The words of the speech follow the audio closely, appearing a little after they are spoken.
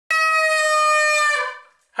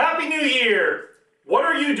Happy New Year! What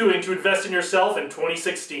are you doing to invest in yourself in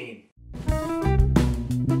 2016?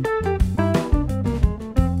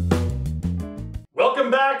 Welcome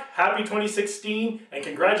back, happy 2016, and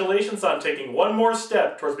congratulations on taking one more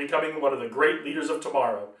step towards becoming one of the great leaders of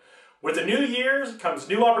tomorrow. With the new year comes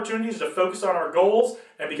new opportunities to focus on our goals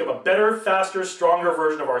and become a better, faster, stronger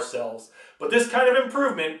version of ourselves. But this kind of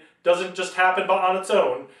improvement doesn't just happen on its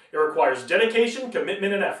own. It requires dedication,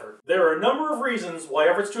 commitment, and effort. There are a number of reasons why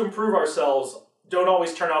efforts to improve ourselves don't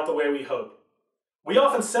always turn out the way we hope. We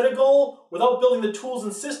often set a goal without building the tools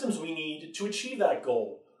and systems we need to achieve that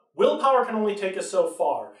goal. Willpower can only take us so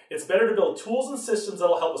far. It's better to build tools and systems that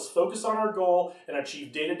will help us focus on our goal and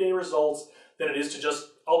achieve day-to-day results than it is to just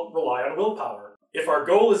rely on willpower. If our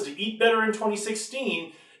goal is to eat better in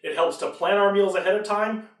 2016, it helps to plan our meals ahead of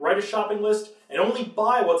time, write a shopping list, and only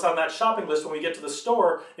buy what's on that shopping list when we get to the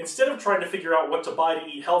store instead of trying to figure out what to buy to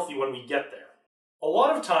eat healthy when we get there. A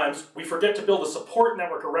lot of times, we forget to build a support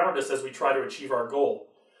network around us as we try to achieve our goal.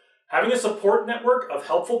 Having a support network of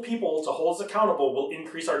helpful people to hold us accountable will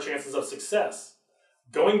increase our chances of success.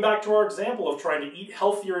 Going back to our example of trying to eat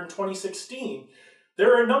healthier in 2016,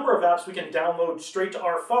 there are a number of apps we can download straight to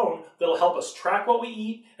our phone that will help us track what we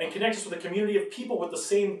eat and connect us with a community of people with the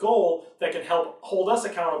same goal that can help hold us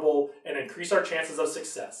accountable and increase our chances of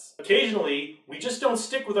success. Occasionally, we just don't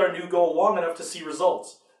stick with our new goal long enough to see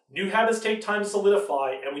results. New habits take time to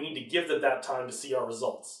solidify, and we need to give them that time to see our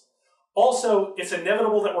results. Also, it's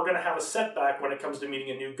inevitable that we're going to have a setback when it comes to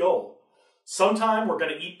meeting a new goal. Sometime we're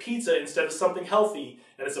going to eat pizza instead of something healthy,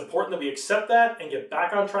 and it's important that we accept that and get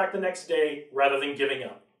back on track the next day rather than giving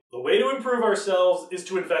up. The way to improve ourselves is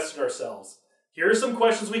to invest in ourselves. Here are some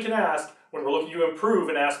questions we can ask when we're looking to improve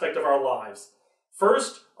an aspect of our lives.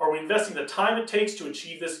 First, are we investing the time it takes to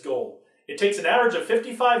achieve this goal? It takes an average of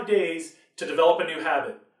 55 days to develop a new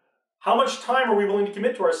habit. How much time are we willing to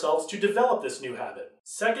commit to ourselves to develop this new habit?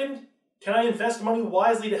 Second, can I invest money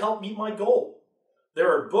wisely to help meet my goal? There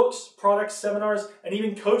are books, products, seminars, and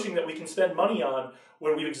even coaching that we can spend money on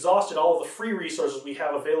when we've exhausted all of the free resources we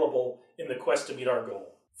have available in the quest to meet our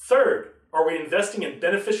goal. Third, are we investing in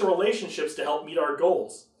beneficial relationships to help meet our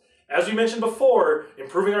goals? As we mentioned before,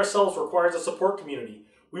 improving ourselves requires a support community.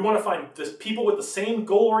 We want to find people with the same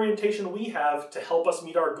goal orientation we have to help us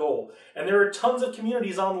meet our goal. And there are tons of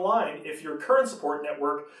communities online if your current support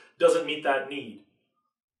network doesn't meet that need.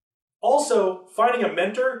 Also, finding a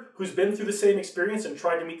mentor who's been through the same experience and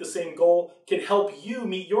tried to meet the same goal can help you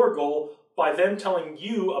meet your goal by them telling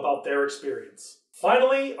you about their experience.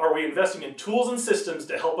 Finally, are we investing in tools and systems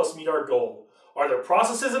to help us meet our goal? Are there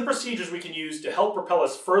processes and procedures we can use to help propel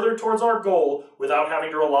us further towards our goal without having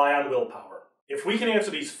to rely on willpower? If we can answer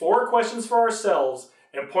these 4 questions for ourselves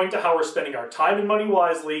and point to how we're spending our time and money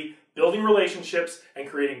wisely, building relationships, and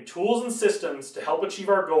creating tools and systems to help achieve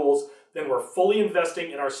our goals, then we're fully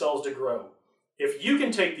investing in ourselves to grow. If you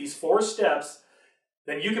can take these 4 steps,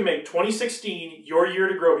 then you can make 2016 your year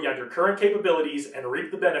to grow beyond your current capabilities and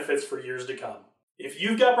reap the benefits for years to come. If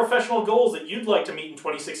you've got professional goals that you'd like to meet in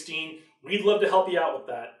 2016, we'd love to help you out with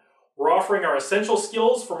that. We're offering our Essential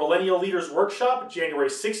Skills for Millennial Leaders Workshop January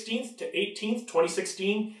 16th to 18th,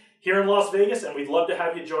 2016 here in Las Vegas, and we'd love to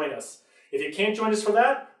have you join us. If you can't join us for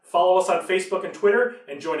that, follow us on Facebook and Twitter,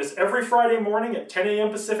 and join us every Friday morning at 10 a.m.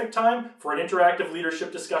 Pacific Time for an interactive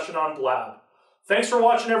leadership discussion on Blab. Thanks for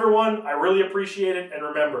watching, everyone. I really appreciate it, and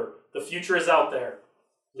remember, the future is out there.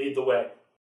 Lead the way.